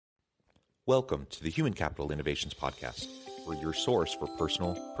Welcome to the Human Capital Innovations Podcast. We're your source for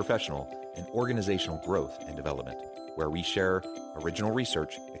personal, professional, and organizational growth and development, where we share original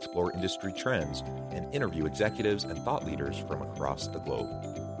research, explore industry trends, and interview executives and thought leaders from across the globe.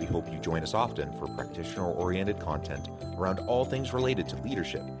 We hope you join us often for practitioner-oriented content around all things related to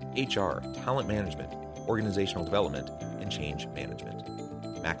leadership, HR, talent management, organizational development, and change management.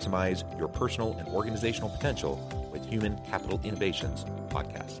 Maximize your personal and organizational potential with Human Capital Innovations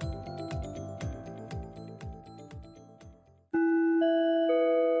Podcast.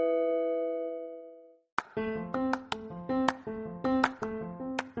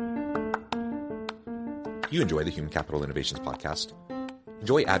 If you enjoy the Human Capital Innovations Podcast,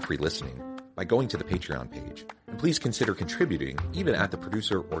 enjoy ad-free listening by going to the Patreon page, and please consider contributing even at the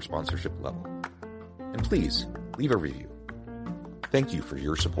producer or sponsorship level. And please leave a review. Thank you for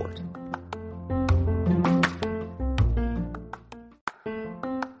your support.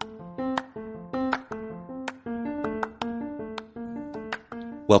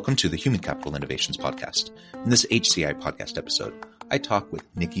 Welcome to the Human Capital Innovations Podcast. In this HCI podcast episode, I talk with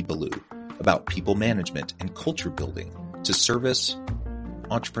Nicky, Billou about people management and culture building to service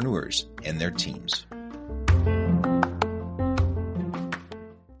entrepreneurs and their teams.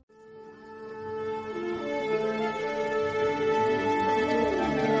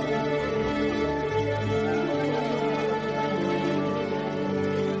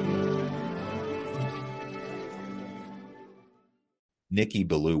 Nicky,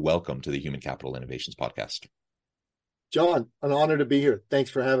 Billou, welcome to the Human Capital Innovations Podcast. John, an honor to be here. Thanks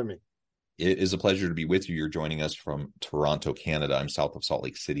for having me. It is a pleasure to be with you. You're joining us from Toronto, Canada. I'm south of Salt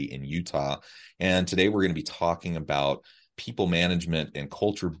Lake City in Utah. And today we're going to be talking about people management and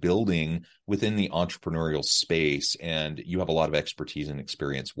culture building within the entrepreneurial space. And you have a lot of expertise and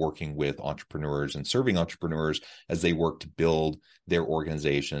experience working with entrepreneurs and serving entrepreneurs as they work to build their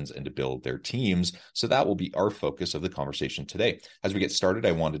organizations and to build their teams. So that will be our focus of the conversation today. As we get started,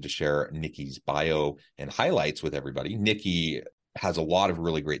 I wanted to share Nicky's bio and highlights with everybody. Nicky has a lot of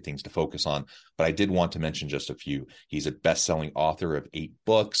really great things to focus on, but I did want to mention just a few. He's a best-selling author of 8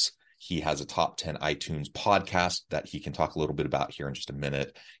 books. He has a top 10 iTunes podcast that he can talk a little bit about here in just a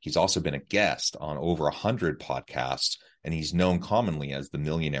minute. He's also been a guest on over 100 podcasts, and he's known commonly as the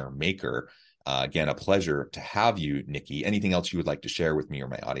Millionaire Maker. Again, a pleasure to have you, Nicky. Anything else you would like to share with me or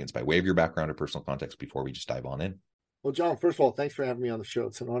my audience by way of your background or personal context before we just dive on in? Well, John, first of all, thanks for having me on the show.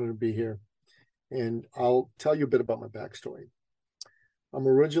 It's an honor to be here. And I'll tell you a bit about my backstory. I'm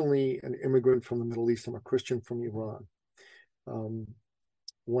originally an immigrant from the Middle East. I'm a Christian from Iran.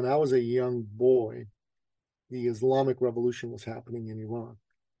 When I was a young boy, the Islamic Revolution was happening in Iran.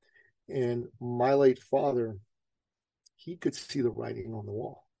 And my late father, he could see the writing on the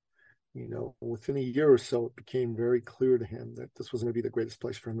wall. You know, within a year or so, it became very clear to him that this was going to be the greatest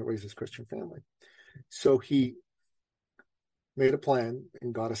place for him to raise his Christian family. So he made a plan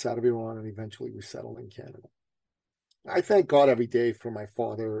and got us out of Iran, and eventually we settled in Canada. I thank God every day for my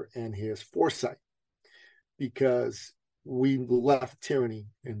father and his foresight, because we left tyranny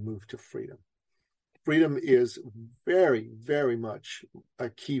and moved to freedom. Freedom is very, very much a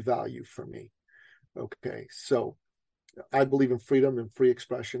key value for me. Okay, so I believe in freedom and free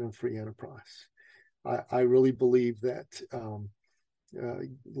expression and free enterprise. I really believe that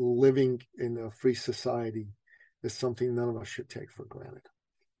living in a free society is something none of us should take for granted.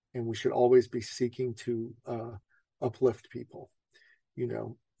 And we should always be seeking to uplift people. You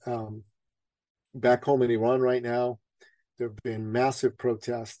know, back home in Iran right now, there have been massive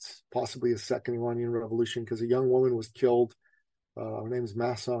protests, possibly a second Iranian revolution, because a young woman was killed. Her name is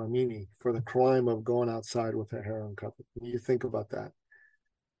Mahsa Amini, for the crime of going outside with her hair uncovered. You think about that.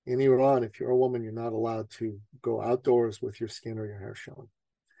 In Iran, if you're a woman, you're not allowed to go outdoors with your skin or your hair showing.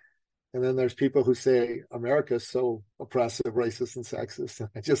 And then there's people who say America is so oppressive, racist, and sexist. And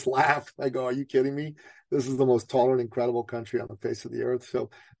I just laugh. I go, are you kidding me? This is the most tolerant, incredible country on the face of the earth. So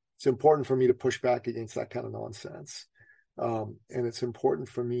it's important for me to push back against that kind of nonsense. And it's important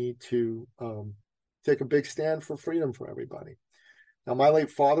for me to take a big stand for freedom for everybody. Now, my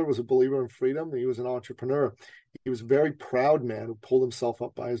late father was a believer in freedom. He was an entrepreneur. He was a very proud man who pulled himself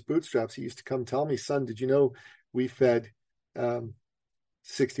up by his bootstraps. He used to come tell me, son, did you know we fed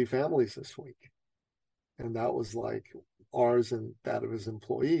 60 families this week? And that was like ours and that of his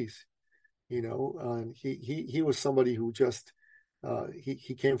employees. You know, and he was somebody who just,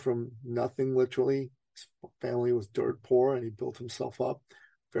 he came from nothing, literally. His family was dirt poor, and he built himself up.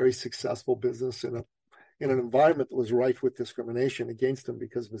 Very successful business in an environment that was rife with discrimination against him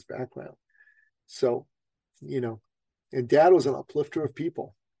because of his background. So, you know, and Dad was an uplifter of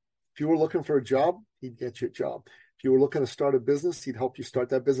people. If you were looking for a job, he'd get you a job. If you were looking to start a business, he'd help you start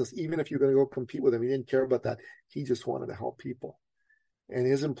that business, even if you're going to go compete with him. He didn't care about that. He just wanted to help people. And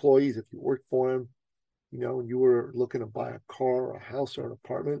his employees, if you worked for him, and you were looking to buy a car or a house or an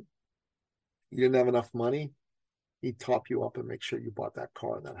apartment, you didn't have enough money, he'd top you up and make sure you bought that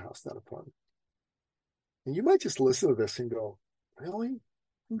car, that house, that apartment. And you might just listen to this and go, really?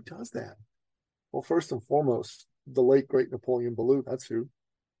 Who does that? Well, first and foremost, the late, great Napoleon Billou, that's who.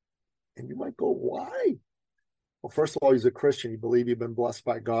 And you might go, why? Well, first of all, he's a Christian. He believed he'd been blessed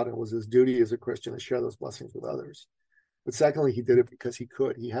by God, and it was his duty as a Christian to share those blessings with others. But secondly, he did it because he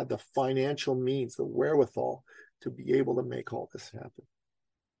could. He had the financial means, the wherewithal to be able to make all this happen.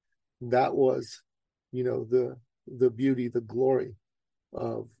 That was, the beauty, the glory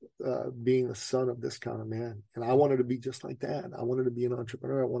of being the son of this kind of man. And I wanted to be just like that. I wanted to be an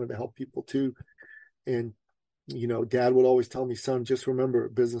entrepreneur. I wanted to help people too. And, Dad would always tell me, son, just remember,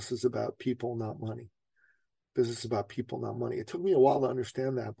 business is about people, not money. Business is about people, not money. It took me a while to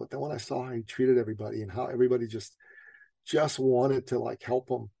understand that. But then when I saw how he treated everybody and how everybody just wanted to help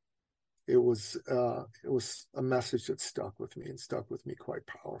him, it was a message that stuck with me and stuck with me quite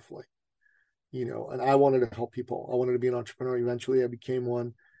powerfully. And I wanted to help people. I wanted to be an entrepreneur. Eventually I became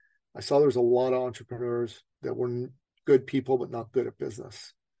one. I saw there was a lot of entrepreneurs that were good people, but not good at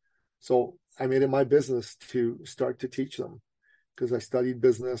business. So I made it my business to start to teach them, because I studied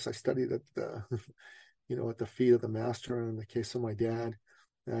business. I studied at the, at the feet of the master. And in the case of my dad,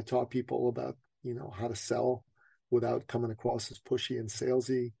 and I taught people about, how to sell without coming across as pushy and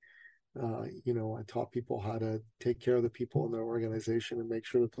salesy. I taught people how to take care of the people in their organization and make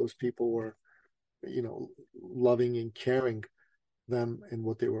sure that those people were, loving and caring them and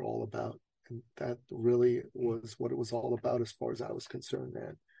what they were all about. And that really was what it was all about as far as I was concerned,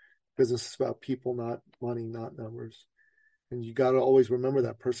 man. Business is about people, not money, not numbers. And you got to always remember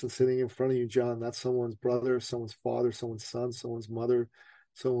that person sitting in front of you, John. That's someone's brother, someone's father, someone's son, someone's mother,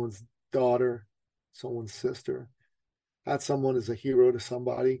 someone's daughter, someone's sister. That someone is a hero to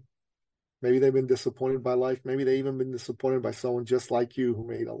somebody. Maybe they've been disappointed by life. Maybe they even been disappointed by someone just like you who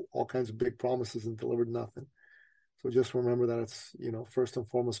made all kinds of big promises and delivered nothing. So just remember that it's, first and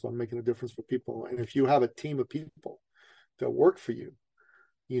foremost about making a difference for people. And if you have a team of people that work for you,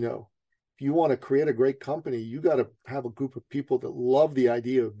 if you want to create a great company, you got to have a group of people that love the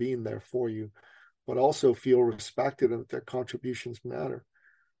idea of being there for you, but also feel respected and that their contributions matter.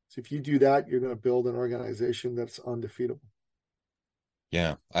 So if you do that, you're going to build an organization that's undefeatable.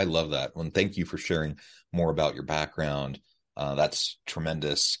 Yeah, I love that. Well, thank you for sharing more about your background. That's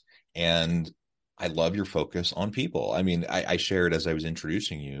tremendous. And I love your focus on people. I mean, I shared as I was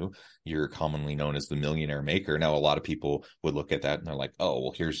introducing you, you're commonly known as the millionaire maker. Now, a lot of people would look at that and they're like, oh,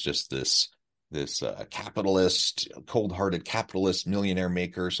 well, here's just this capitalist, cold-hearted capitalist millionaire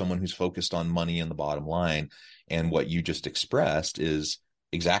maker, someone who's focused on money and the bottom line. And what you just expressed is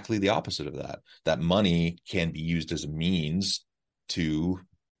exactly the opposite of that. That money can be used as a means to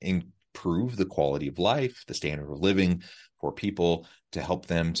improve the quality of life, the standard of living for people, to help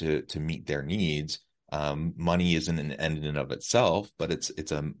them to meet their needs. Money isn't an end in and of itself, but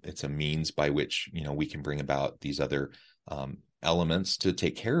it's a means by which we can bring about these other elements to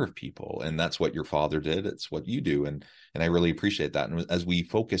take care of people, and that's what your father did. It's what you do, and I really appreciate that. And as we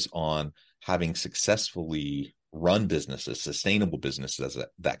focus on having successfully run businesses, sustainable businesses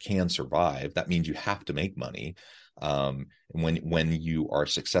that can survive, that means you have to make money. When you are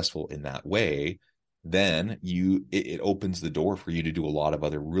successful in that way, then it opens the door for you to do a lot of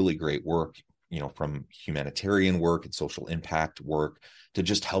other really great work, from humanitarian work and social impact work to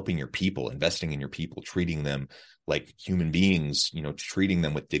just helping your people, investing in your people, treating them like human beings, treating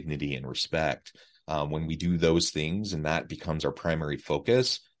them with dignity and respect. When we do those things and that becomes our primary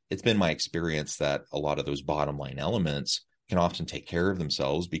focus, it's been my experience that a lot of those bottom line elements can often take care of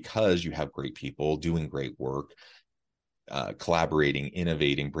themselves because you have great people doing great work, collaborating,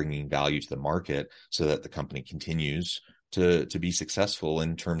 innovating, bringing value to the market so that the company continues to be successful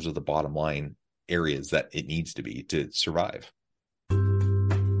in terms of the bottom line areas that it needs to be to survive.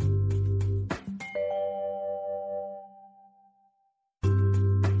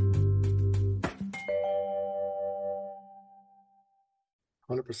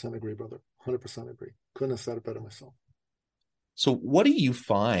 %100% agree, brother. 100% agree. Couldn't have said it better myself. So what do you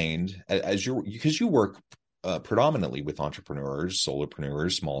find because you work predominantly with entrepreneurs,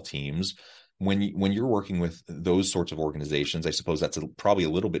 solopreneurs, small teams, when you're working with those sorts of organizations? I suppose that's probably a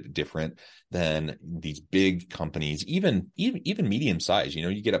little bit different than these big companies, even medium size.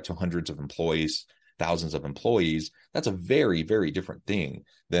 You get up to hundreds of employees, thousands of employees. That's a very, very different thing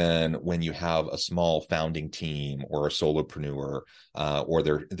than when you have a small founding team or a solopreneur, or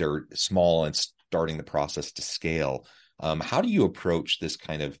they're small and starting the process to scale. How do you approach this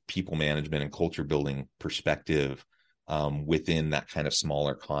kind of people management and culture building perspective within that kind of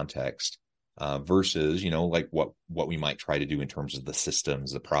smaller context versus, like what we might try to do in terms of the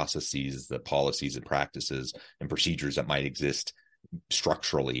systems, the processes, the policies and practices and procedures that might exist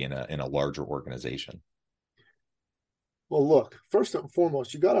structurally in a larger organization? Well, look, first and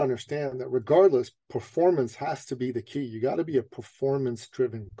foremost, you got to understand that regardless, performance has to be the key. You got to be a performance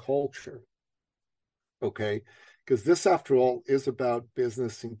driven culture. Okay. Because this, after all, is about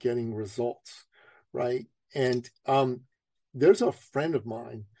business and getting results. Right. And there's a friend of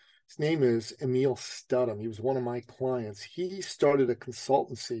mine. His name is Emil Studham. He was one of my clients. He started a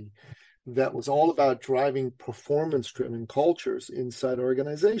consultancy that was all about driving performance driven cultures inside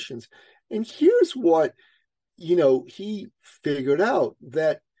organizations. And here's what he figured out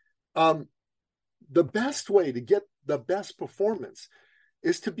that the best way to get the best performance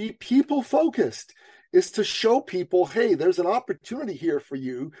is to be people focused, is to show people, hey, there's an opportunity here for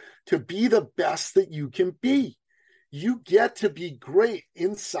you to be the best that you can be. You get to be great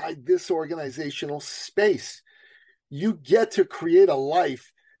inside this organizational space. You get to create a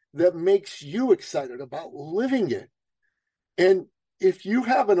life that makes you excited about living it. And if you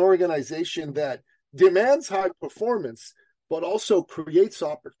have an organization that demands high performance, but also creates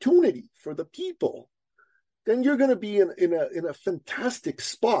opportunity for the people, then you're going to be in a fantastic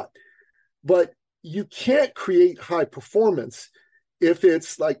spot. But you can't create high performance if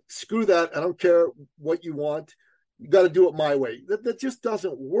it's like, screw that, I don't care what you want, you got to do it my way. That just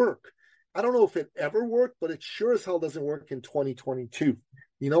doesn't work. I don't know if it ever worked, but it sure as hell doesn't work in 2022.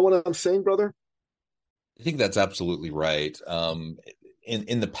 You know what I'm saying, brother? I think that's absolutely right.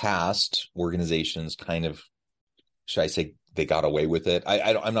 In the past, organizations kind of, should I say, they got away with it.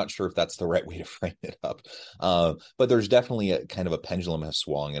 I'm not sure if that's the right way to frame it up, but there's definitely a kind of a pendulum has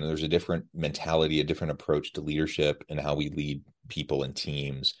swung, and there's a different mentality, a different approach to leadership and how we lead people and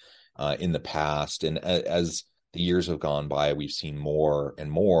teams in the past. And as the years have gone by, we've seen more and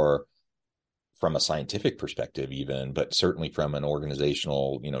more from a scientific perspective, even, but certainly from an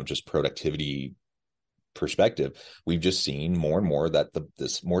organizational, just productivity perspective, we've just seen more and more that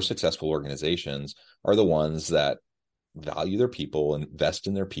this more successful organizations are the ones that value their people, invest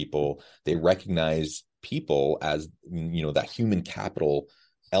in their people. They recognize people as, that human capital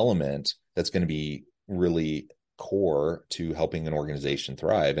element that's going to be really core to helping an organization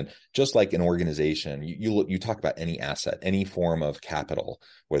thrive. And just like an organization, you talk about any asset, any form of capital,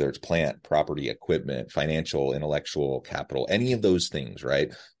 whether it's plant, property, equipment, financial, intellectual capital, any of those things,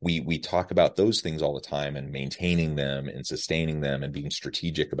 right? We talk about those things all the time, and maintaining them and sustaining them and being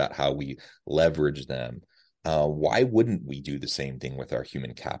strategic about how we leverage them. Why wouldn't we do the same thing with our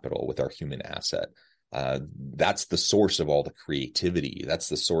human capital, with our human asset? That's the source of all the creativity. That's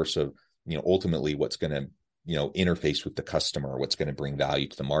the source of, ultimately what's going to, interface with the customer, what's going to bring value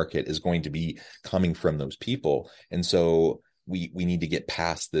to the market is going to be coming from those people. And so we need to get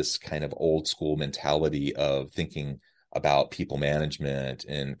past this kind of old school mentality of thinking about people management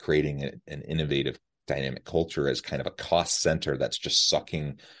and creating an innovative dynamic culture as kind of a cost center that's just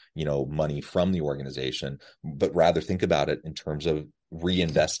sucking money from the organization, but rather think about it in terms of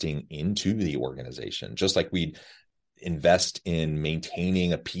reinvesting into the organization, just like we'd invest in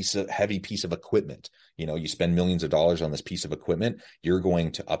maintaining heavy piece of equipment. You spend millions of dollars on this piece of equipment, you're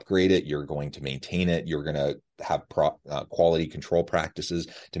going to upgrade it, you're going to maintain it, you're going to have quality control practices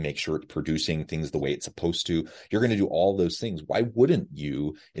to make sure it's producing things the way it's supposed to. You're going to do all those things. Why wouldn't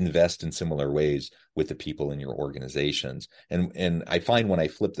you invest in similar ways with the people in your organizations? And I find when I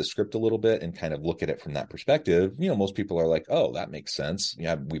flip the script a little bit and kind of look at it from that perspective, most people are like, oh, that makes sense.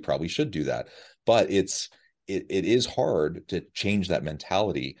 Yeah, we probably should do that. But it is hard to change that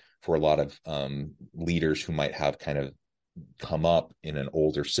mentality for a lot of leaders who might have kind of come up in an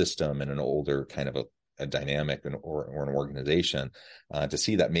older system and an older kind of a dynamic or an organization to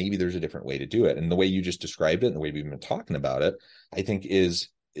see that maybe there's a different way to do it. And the way you just described it and the way we've been talking about it, I think is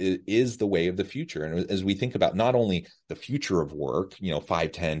the way of the future. And as we think about not only the future of work,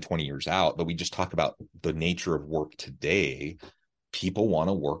 5, 10, 20 years out, but we just talk about the nature of work today, people want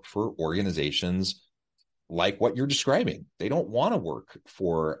to work for organizations like what you're describing. They don't want to work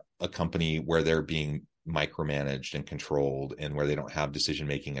for a company where they're being micromanaged and controlled, and where they don't have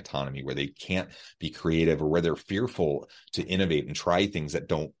decision-making autonomy, where they can't be creative, or where they're fearful to innovate and try things that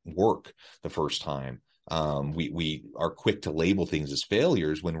don't work the first time. We are quick to label things as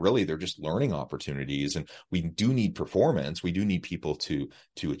failures when really they're just learning opportunities. And we do need performance. We do need people to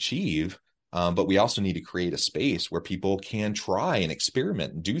achieve, But we also need to create a space where people can try and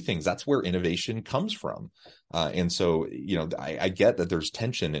experiment and do things. That's where innovation comes from. And so, I get that there's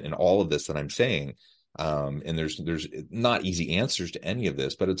tension in all of this that I'm saying. And there's not easy answers to any of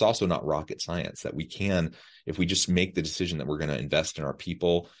this, but it's also not rocket science that we can, if we just make the decision that we're going to invest in our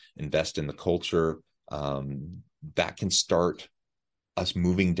people, invest in the culture, that can start us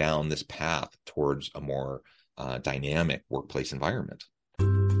moving down this path towards a more dynamic workplace environment.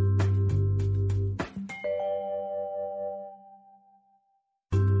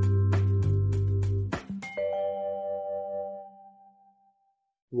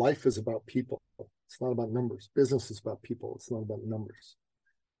 Life is about people. It's not about numbers. Business is about people. It's not about numbers.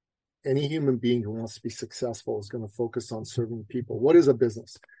 Any human being who wants to be successful is going to focus on serving people. What is a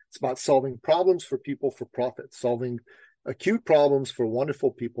business? It's about solving problems for people for profit, solving acute problems for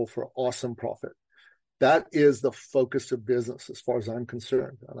wonderful people for awesome profit. That is the focus of business as far as I'm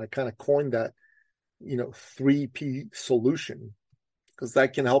concerned. And I kind of coined that, 3P solution, because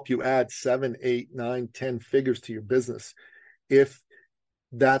that can help you add 7, 8, 9, 10 figures to your business if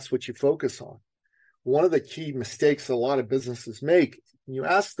that's what you focus on. One of the key mistakes a lot of businesses make, you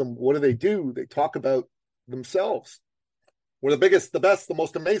ask them, what do? They talk about themselves. We're the biggest, the best, the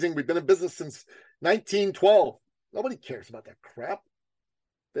most amazing. We've been in business since 1912. Nobody cares about that crap.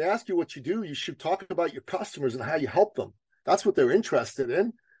 They ask you what you do. You should talk about your customers and how you help them. That's what they're interested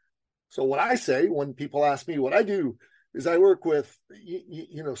in. So what I say when people ask me what I do is I work with,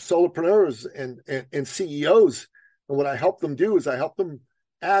 solopreneurs and CEOs. And what I help them do is I help them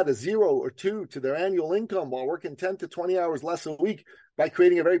add a 0 or 2 to their annual income while working 10 to 20 hours less a week by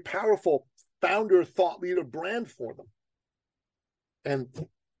creating a very powerful founder, thought leader brand for them. And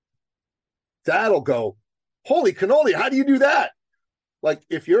that'll go, holy cannoli, how do you do that? Like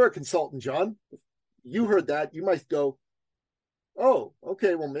if you're a consultant, John, you heard that, you might go, oh,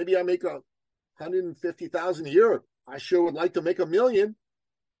 okay, well, maybe I make $150,000 a year. I sure would like to make $1 million.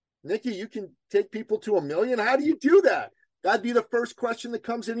 Nicky, you can take people to $1 million. How do you do that? That'd be the first question that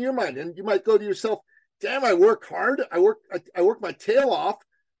comes into your mind. And you might go to yourself, damn, I work hard. I work my tail off.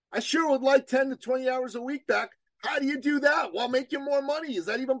 I sure would like 10 to 20 hours a week back. How do you do that while making more money? Is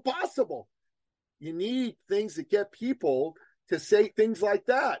that even possible? You need things that get people to say things like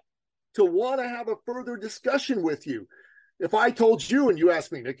that, to want to have a further discussion with you. If I told you and you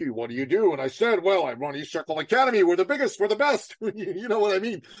asked me, Nicky, what do you do? And I said, well, I run East Circle Academy. We're the biggest. We're the best. You know what I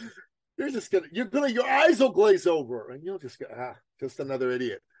mean? Your eyes will glaze over and you'll just go, just another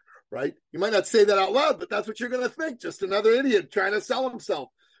idiot, right? You might not say that out loud, but that's what you're going to think. Just another idiot trying to sell himself,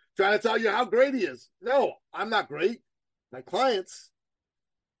 trying to tell you how great he is. No, I'm not great. My clients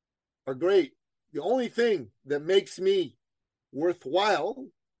are great. The only thing that makes me worthwhile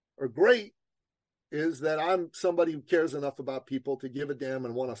or great is that I'm somebody who cares enough about people to give a damn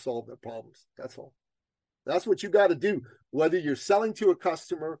and want to solve their problems. That's all. That's what you got to do. Whether you're selling to a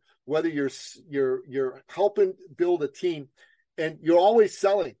customer, whether you're helping build a team, and you're always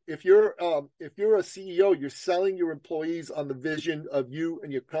selling. If you're a CEO, you're selling your employees on the vision of you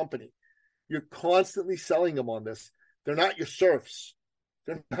and your company. You're constantly selling them on this. They're not your serfs.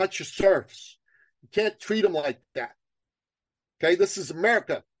 They're not your serfs. You can't treat them like that. Okay, this is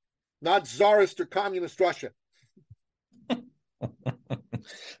America, not czarist or communist Russia.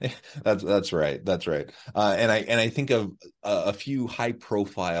 That's right. That's right. And I think of a few high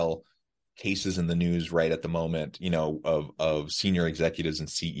profile cases in the news right at the moment, of senior executives and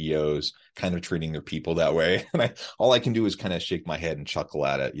CEOs kind of treating their people that way. And all I can do is kind of shake my head and chuckle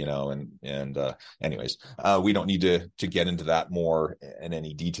at it, anyways, we don't need to get into that more in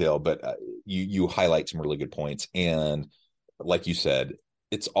any detail, but you highlight some really good points. And like you said,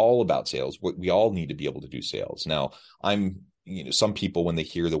 it's all about sales. We all need to be able to do sales. Now, some people, when they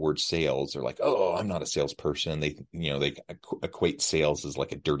hear the word sales, they're like, oh, I'm not a salesperson. They equate sales as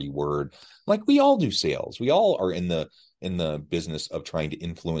like a dirty word. Like, we all do sales. We all are in the business of trying to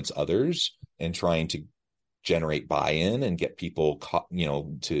influence others and trying to generate buy-in and get people,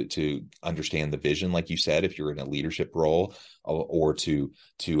 to understand the vision. Like you said, if you're in a leadership role, or to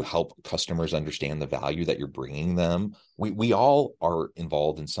help customers understand the value that you're bringing them, we all are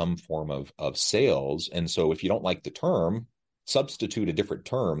involved in some form of sales. And so if you don't like the term, substitute a different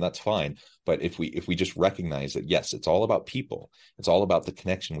term, that's fine. But if we just recognize that, yes, it's all about people, it's all about the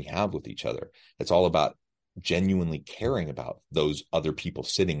connection we have with each other, it's all about genuinely caring about those other people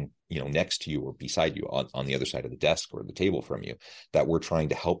sitting, next to you or beside you on the other side of the desk or the table from you, that we're trying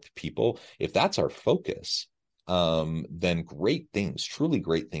to help people. If that's our focus, then great things, truly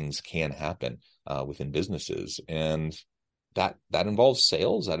great things can happen within businesses. And that involves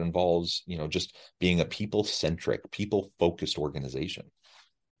sales, that involves, just being a people-centric, people-focused organization.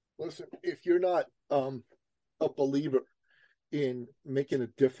 Listen, if you're not a believer in making a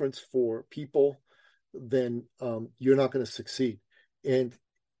difference for people, then you're not going to succeed. And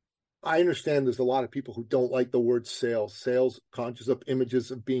I understand there's a lot of people who don't like the word sales. Sales conjures up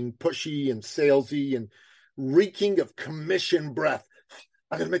images of being pushy and salesy and reeking of commission breath.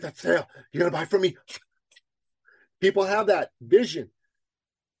 I'm going to make that sale. You're going to buy from me. People have that vision.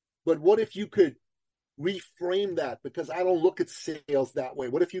 But what if you could reframe that? Because I don't look at sales that way.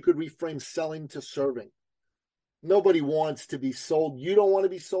 What if you could reframe selling to serving? Nobody wants to be sold. You don't want to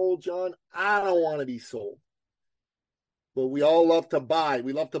be sold, John. I don't want to be sold. But we all love to buy.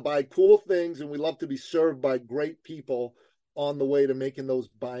 We love to buy cool things, and we love to be served by great people on the way to making those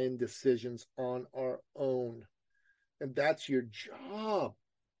buying decisions on our own. And that's your job.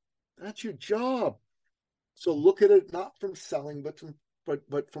 That's your job. So look at it not from selling, but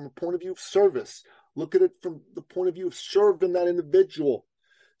from a point of view of service. Look at it from the point of view of serving that individual,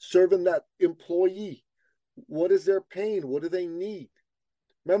 serving that employee. What is their pain? What do they need?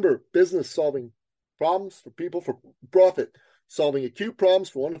 Remember, business solving problems for people for profit, solving acute problems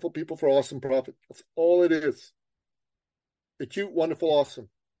for wonderful people for awesome profit. That's all it is. Acute, wonderful, awesome.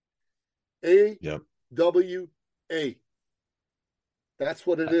 AWA. That's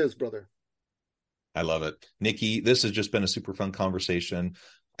what it is, brother. I love it. Nicky, this has just been a super fun conversation.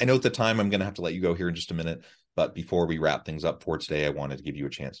 I know at the time I'm going to have to let you go here in just a minute, but before we wrap things up for today, I wanted to give you a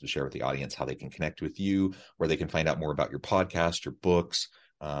chance to share with the audience how they can connect with you, where they can find out more about your podcast, your books,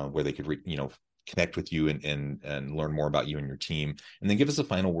 where they could connect with you and learn more about you and your team, and then give us a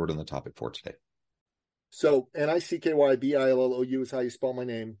final word on the topic for today. So NICKYBILLOU is how you spell my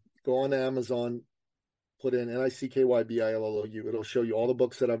name. Go on Amazon, put in NICKYBILLOU. It'll show you all the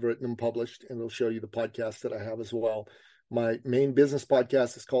books that I've written and published, and it'll show you the podcasts that I have as well. My main business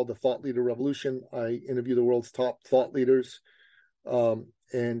podcast is called The Thought Leader Revolution. I interview the world's top thought leaders,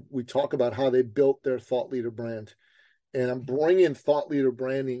 and we talk about how they built their thought leader brand. And I'm bringing thought leader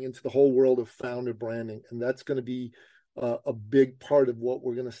branding into the whole world of founder branding. And that's going to be a big part of what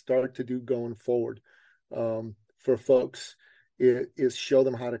we're going to start to do going forward for folks is show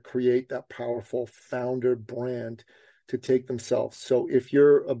them how to create that powerful founder brand to take themselves. So if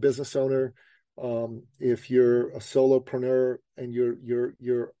you're a business owner, if you're a solopreneur and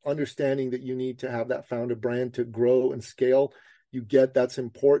you're understanding that you need to have that founder brand to grow and scale, you get that's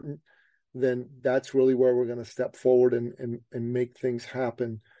important, then that's really where we're going to step forward and make things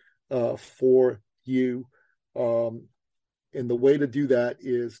happen for you. And the way to do that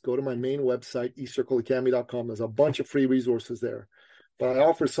is go to my main website, ecircleacademy.com. There's a bunch of free resources there. But I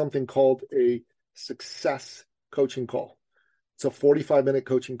offer something called a success coaching call. It's a 45-minute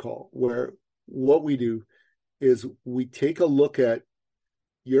coaching call where what we do is we take a look at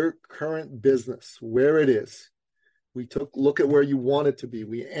your current business, where it is. We look at where you want it to be.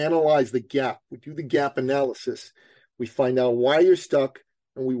 We analyze the gap. We do the gap analysis. We find out why you're stuck,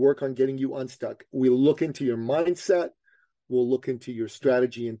 and we work on getting you unstuck. We look into your mindset. We'll look into your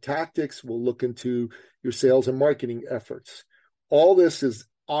strategy and tactics. We'll look into your sales and marketing efforts. All this is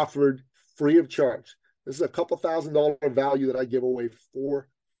offered free of charge. This is a couple $1,000 value that I give away for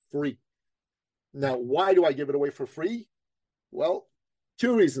free. Now, why do I give it away for free? Well,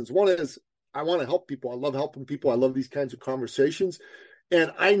 two reasons. One is I want to help people. I love helping people. I love these kinds of conversations.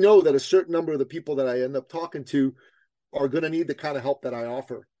 And I know that a certain number of the people that I end up talking to are going to need the kind of help that I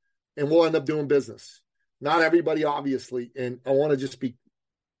offer. And we'll end up doing business. Not everybody, obviously. And I want to just be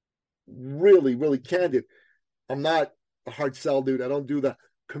really, really candid. I'm not a hard sell dude. I don't do the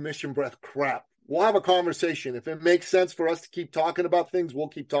commission breath crap. We'll have a conversation. If it makes sense for us to keep talking about things, we'll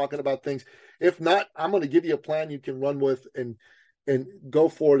keep talking about things. If not, I'm going to give you a plan you can run with and go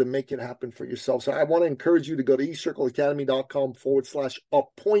forward and make it happen for yourself. So I want to encourage you to go to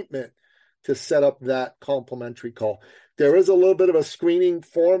ecircleacademy.com/appointment to set up that complimentary call. There is a little bit of a screening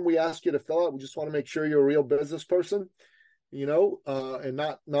form we ask you to fill out. We just want to make sure you're a real business person,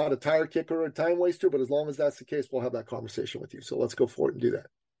 and not a tire kicker or a time waster. But as long as that's the case, we'll have that conversation with you. So let's go forward and do that.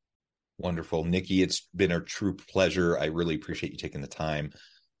 Wonderful. Nicky, it's been a true pleasure. I really appreciate you taking the time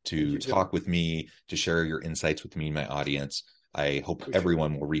to talk with me, to share your insights with me and my audience. I hope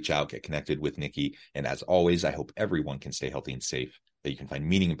everyone will reach out, get connected with Nicky. And as always, I hope everyone can stay healthy and safe, that you can find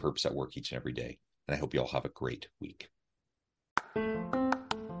meaning and purpose at work each and every day. And I hope you all have a great week. Do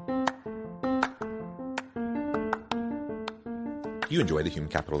you enjoy the Human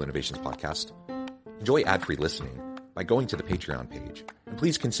Capital Innovations podcast? Enjoy ad-free listening by going to the Patreon page. And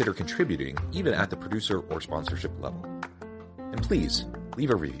please consider contributing even at the producer or sponsorship level. And please leave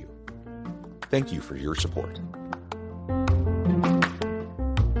a review. Thank you for your support.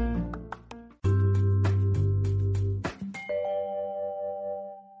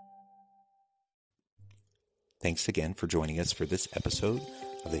 Thanks again for joining us for this episode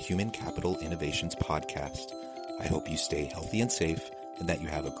of the Human Capital Innovations Podcast. I hope you stay healthy and safe and that you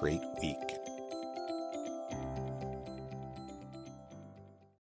have a great week.